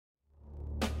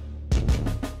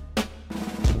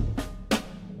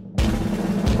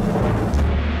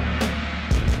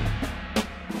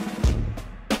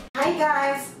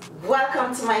guys,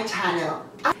 welcome to my channel.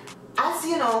 As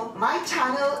you know, my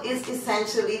channel is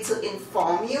essentially to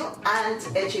inform you and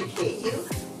educate you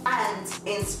and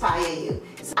inspire you.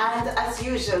 And as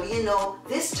usual, you know,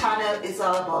 this channel is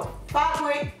all about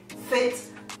fabric, fit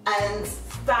and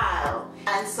style.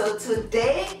 And so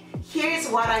today, here's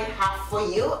what I have for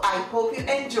you. I hope you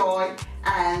enjoy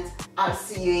and I'll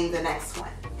see you in the next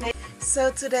one. Okay? So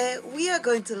today we are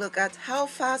going to look at how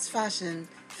fast fashion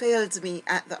failed me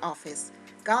at the office.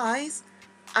 Guys,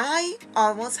 I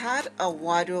almost had a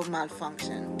wardrobe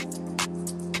malfunction.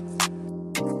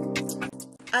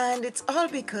 And it's all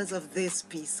because of this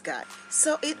piece, guys.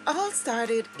 So it all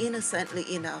started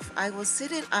innocently enough. I was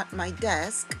sitting at my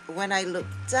desk when I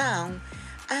looked down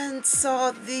and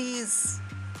saw these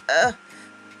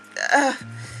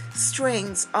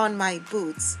strings on my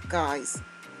boots, guys.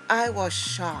 I was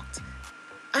shocked.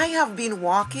 I have been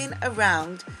walking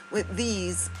around with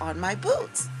these on my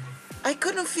boots. I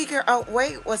couldn't figure out where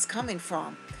it was coming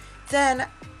from. Then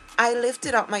I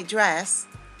lifted up my dress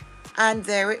and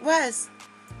there it was.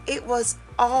 It was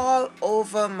all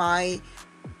over my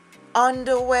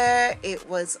underwear. It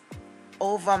was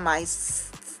over my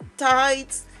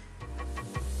tights.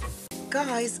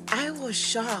 Guys, I was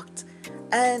shocked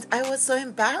and I was so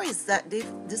embarrassed that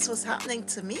this was happening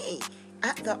to me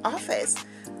at the office.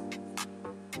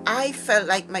 I felt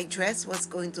like my dress was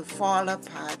going to fall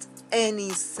apart any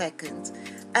second.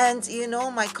 And you know,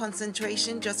 my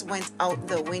concentration just went out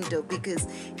the window because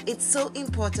it's so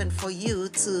important for you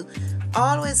to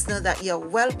always know that you're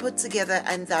well put together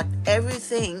and that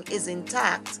everything is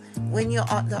intact when you're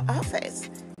at the office.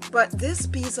 But this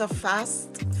piece of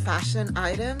fast fashion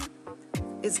item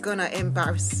is gonna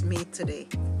embarrass me today.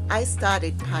 I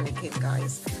started panicking,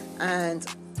 guys, and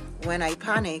when I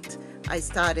panicked, I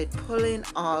started pulling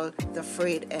all the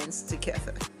frayed ends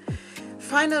together.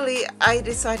 Finally, I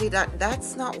decided that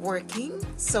that's not working,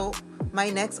 so my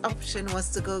next option was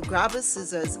to go grab a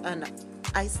scissors and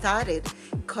I started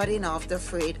cutting off the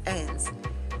frayed ends,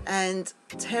 and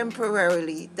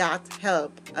temporarily that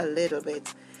helped a little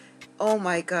bit. Oh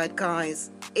my God,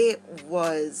 guys, it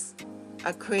was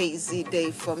a crazy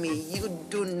day for me. You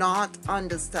do not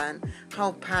understand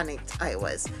how panicked I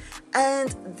was. And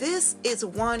this is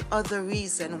one other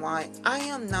reason why I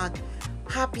am not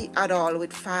happy at all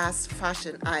with fast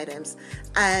fashion items,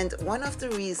 and one of the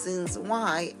reasons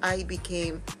why I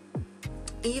became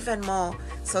even more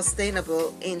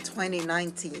sustainable in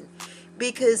 2019,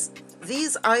 because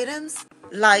these items,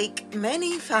 like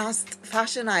many fast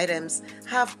fashion items,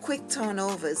 have quick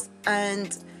turnovers,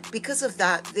 and because of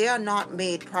that they are not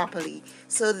made properly,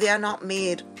 so they are not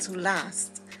made to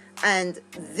last, and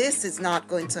this is not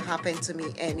going to happen to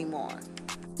me anymore.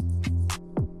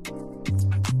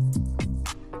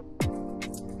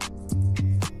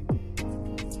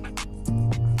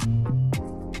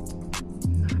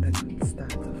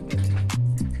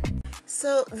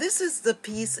 So this is the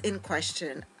piece in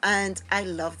question and I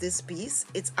love this piece.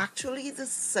 It's actually the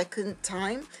second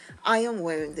time I am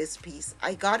wearing this piece.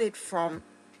 I got it from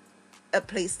a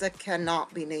place that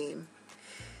cannot be named.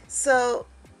 So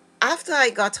after I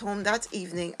got home that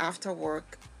evening after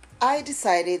work, I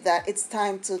decided that it's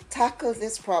time to tackle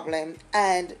this problem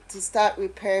and to start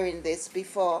repairing this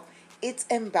before it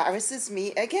embarrasses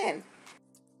me again.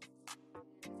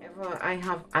 Whenever I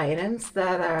have items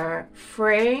that are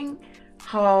fraying,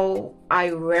 how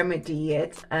I remedy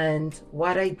it and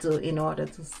what I do in order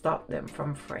to stop them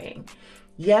from fraying.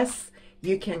 Yes,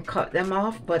 you can cut them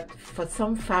off, but for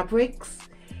some fabrics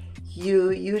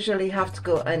you usually have to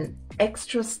go an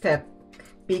extra step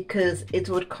because it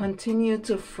would continue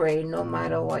to fray no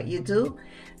matter what you do,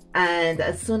 and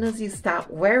as soon as you start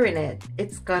wearing it,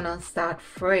 it's gonna start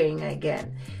fraying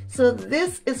again. So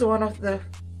this is one of the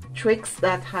tricks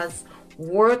that has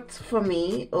worked for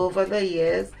me over the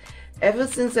years, ever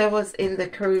since I was in the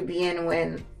Caribbean,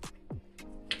 when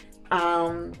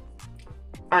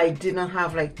I didn't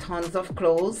have like tons of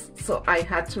clothes, so I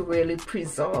had to really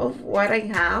preserve what I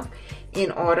have in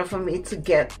order for me to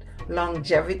get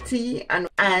longevity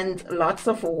and lots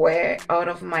of wear out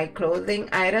of my clothing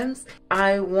items.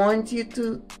 I want you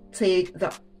to take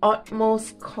the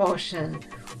utmost caution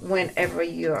whenever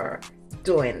you're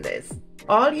doing this.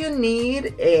 All you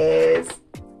need is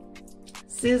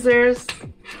scissors,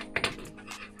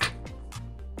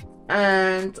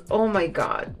 and oh my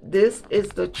God, this is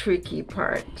the tricky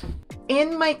part.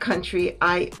 In my country,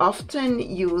 I often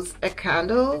use a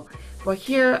candle, but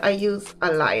here I use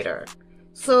a lighter.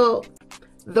 So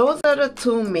those are the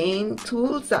two main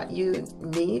tools that you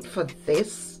need for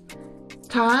this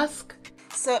task.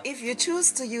 So if you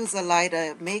choose to use a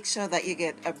lighter, make sure that you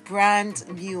get a brand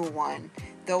new one.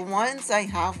 The ones I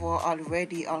have were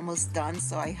already almost done,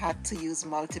 so I had to use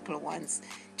multiple ones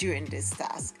during this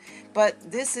task. But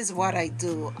this is what I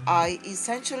do. I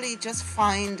essentially just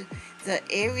find the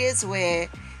areas where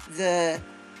the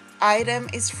item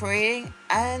is fraying,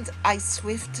 and I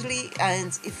swiftly and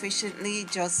efficiently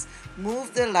just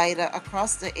move the lighter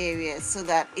across the area so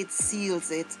that it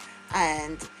seals it,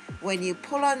 and when you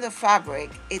pull on the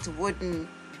fabric it wouldn't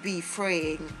be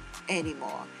fraying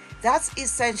anymore. That's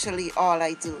essentially all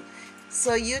I do.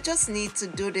 So you just need to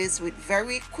do this with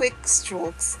very quick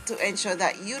strokes to ensure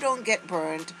that you don't get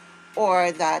burned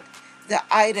or that the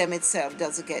item itself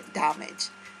doesn't get damaged.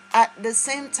 At the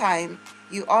same time,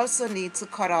 you also need to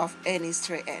cut off any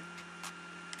stray end.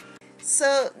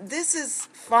 So this is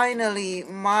finally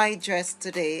my dress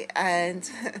today, and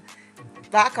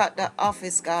back at the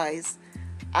office, guys,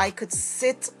 I could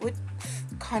sit with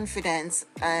confidence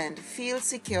and feel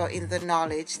secure in the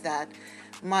knowledge that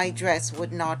my dress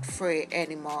would not fray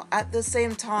anymore. At the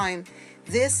same time,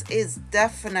 this is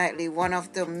definitely one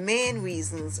of the main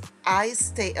reasons I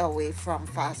stay away from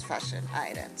fast fashion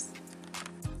items.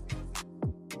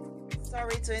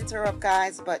 Sorry to interrupt,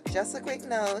 guys, but just a quick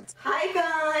note. Hi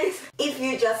guys! If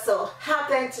you just so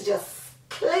happen to just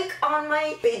click on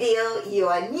my video, you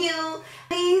are new,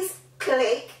 please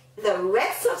click the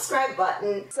red subscribe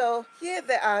button. So here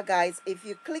they are, guys. If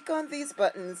you click on these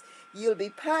buttons, you'll be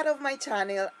part of my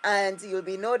channel and you'll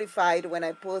be notified when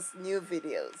I post new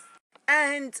videos.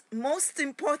 And most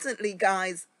importantly,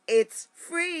 guys, it's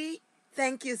free.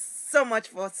 Thank you so much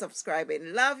for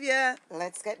subscribing. Love ya.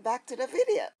 Let's get back to the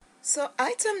video. So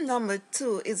item number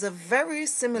 2 is a very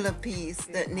similar piece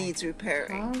that needs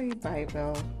repairing. CARLI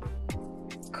BYBEL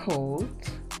coat.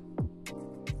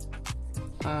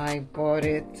 I bought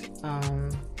it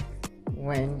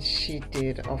when she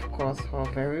did, of course, her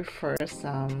very first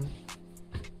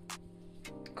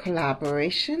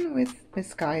collaboration with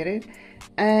Missguided,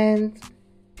 and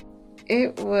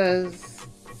it was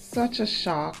such a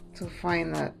shock to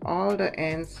find that all the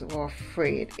ends were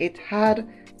frayed. It had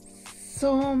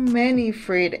so many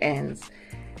frayed ends.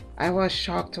 I was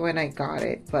shocked when I got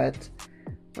it, but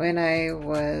when I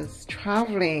was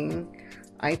traveling,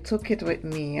 I took it with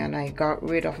me and I got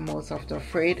rid of most of the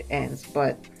frayed ends,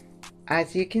 but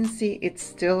as you can see, it's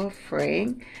still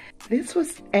fraying. This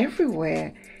was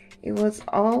everywhere. It was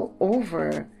all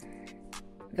over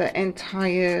the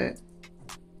entire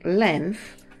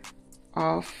length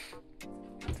of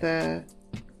the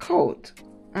coat,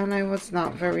 and I was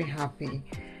not very happy.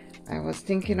 I was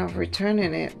thinking of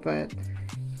returning it, but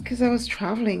because I was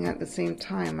traveling at the same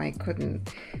time, I couldn't.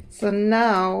 So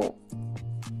now,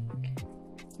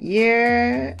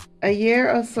 a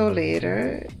year or so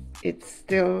later, it's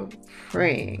still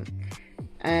fraying,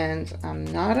 and I'm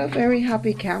not a very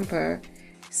happy camper.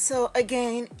 So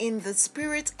again, in the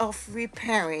spirit of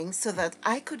repairing so that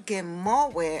I could get more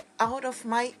wear out of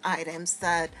my items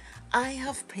that I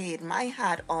have paid my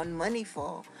hard-earned money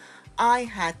for, I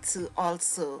had to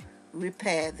also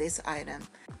repair this item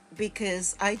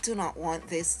because I do not want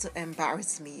this to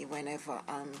embarrass me whenever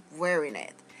I'm wearing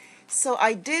it. So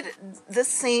I did the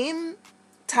same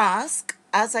task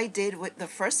as I did with the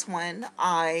first one.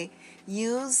 I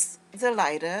used the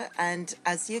lighter, and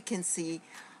as you can see,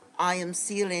 I am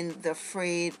sealing the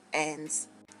frayed ends.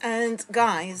 And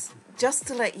guys, just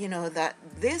to let you know that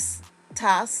this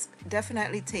task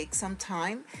definitely takes some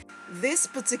time. This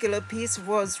particular piece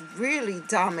was really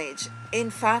damaged. In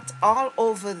fact, all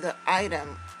over the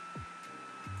item,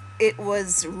 it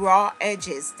was raw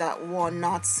edges that were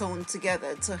not sewn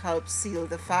together to help seal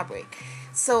the fabric.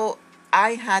 So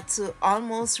I had to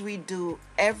almost redo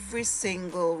every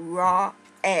single raw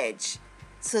edge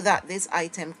so that this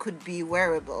item could be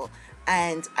wearable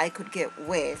and I could get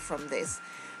wear from this.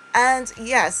 And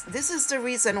yes, this is the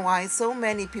reason why so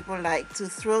many people like to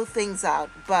throw things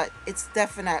out, but it's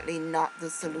definitely not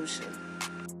the solution.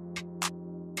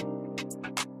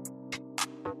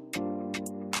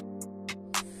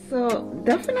 So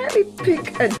definitely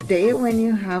pick a day when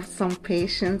you have some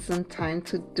patience and time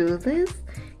to do this,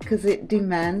 because it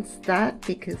demands that.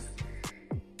 Because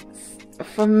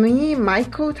for me, my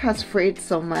coat has frayed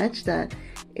so much that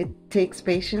it takes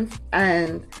patience,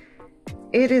 and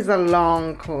it is a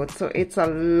long coat, so it's a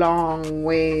long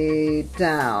way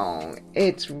down.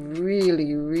 It's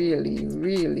really, really,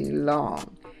 really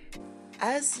long.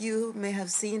 As you may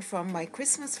have seen from my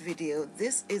Christmas video,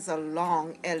 this is a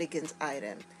long, elegant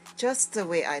item, just the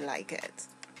way I like it.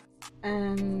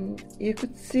 And you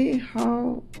could see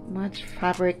how much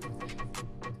fabric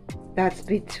that's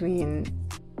between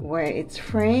where it's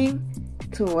fraying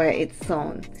to where it's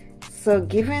sewn. So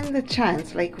given the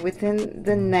chance, like within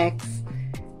the next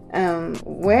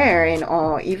wearing,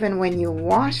 or even when you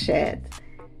wash it,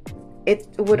 it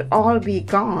would all be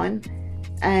gone,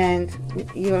 and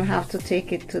you'll have to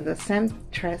take it to the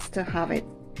seamstress to have it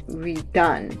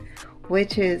redone,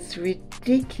 which is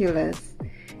ridiculous.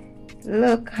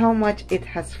 Look how much it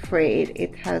has frayed.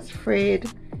 It has frayed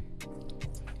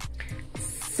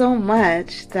so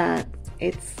much that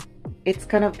it's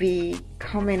gonna be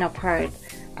coming apart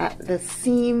at the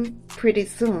seam pretty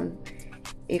soon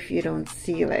if you don't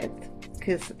seal it.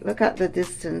 Because look at the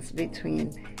distance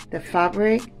between the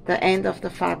fabric, the end of the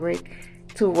fabric,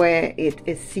 to where it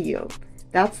is sealed.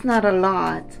 That's not a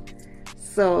lot,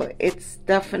 so it's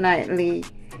definitely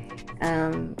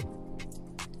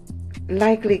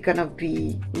likely gonna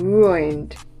be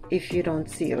ruined if you don't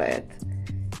seal it.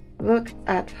 Look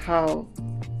at how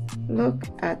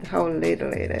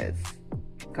little it is,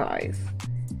 guys.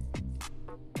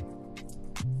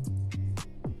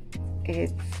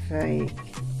 It's like,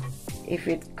 if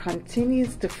it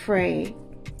continues to fray,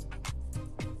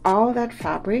 all that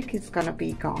fabric is gonna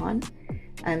be gone,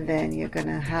 and then you're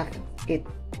gonna have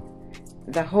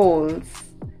the holes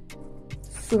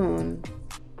soon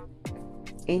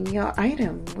in your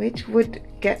item, which would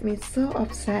get me so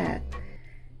upset.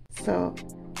 So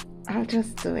I'll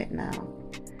just do it now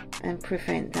and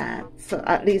prevent that. So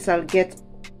at least I'll get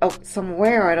some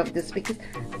wear out of this, because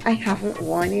I haven't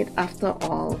worn it after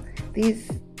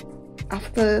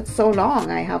so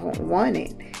long. I haven't worn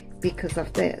it because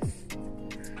of this.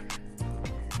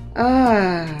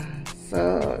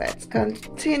 So let's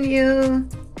continue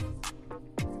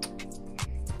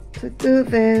to do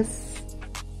this.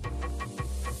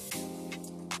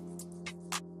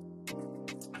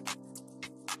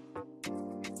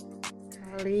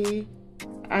 CARLI,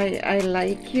 I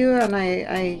like you, and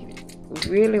I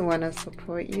really want to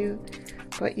support you,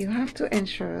 but you have to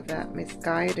ensure that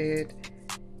Missguided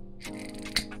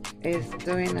is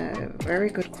doing a very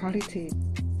good quality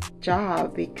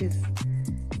job, because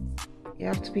you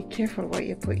have to be careful what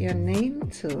you put your name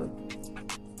to.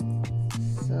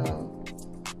 So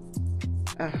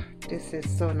this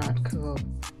is so not cool.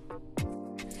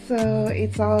 So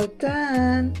it's all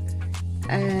done,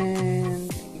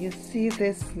 and you see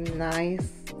this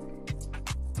nice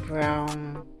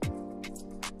brown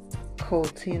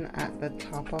coating at the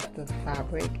top of the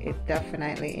fabric. It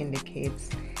definitely indicates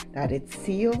that it's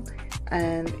sealed,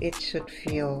 and it should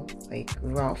feel like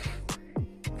rough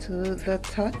to the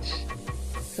touch.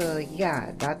 So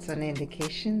yeah, that's an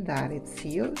indication that it's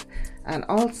sealed. And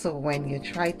also, when you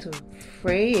try to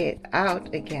fray it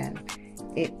out again,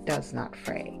 it does not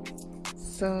fray.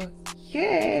 So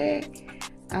yay!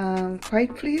 I'm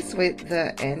quite pleased with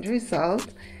the end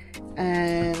result,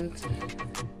 and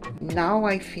now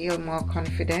I feel more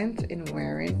confident in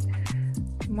wearing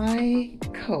my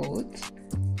coat.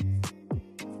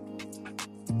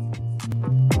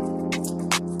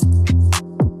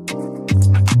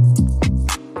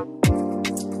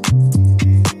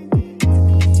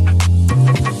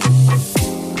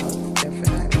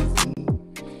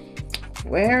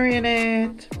 Wearing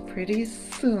it pretty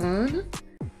soon.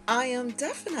 I am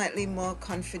definitely more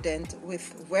confident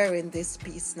with wearing this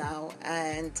piece now,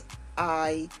 and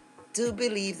I do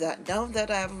believe that now that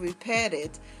I've repaired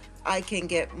it, I can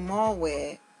get more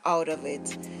wear out of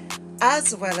it,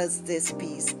 as well as this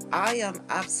piece. I am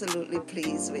absolutely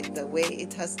pleased with the way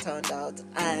it has turned out,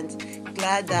 and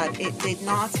glad that it did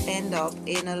not end up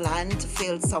in a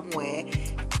landfill somewhere,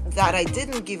 that I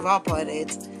didn't give up on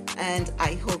it. And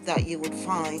I hope that you would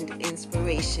find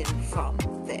inspiration from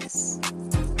this.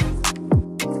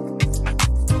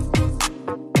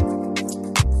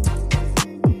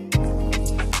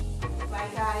 Bye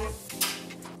guys.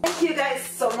 Thank you guys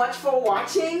so much for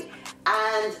watching.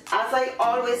 And as I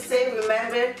always say,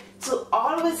 remember to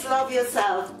always love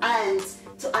yourself and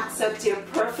to accept your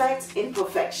perfect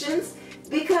imperfections,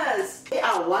 because they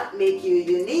are what make you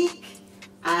unique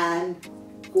and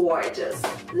gorgeous.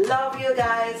 Love you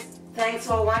guys. Thanks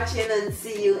for watching, and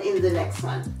see you in the next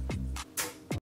one.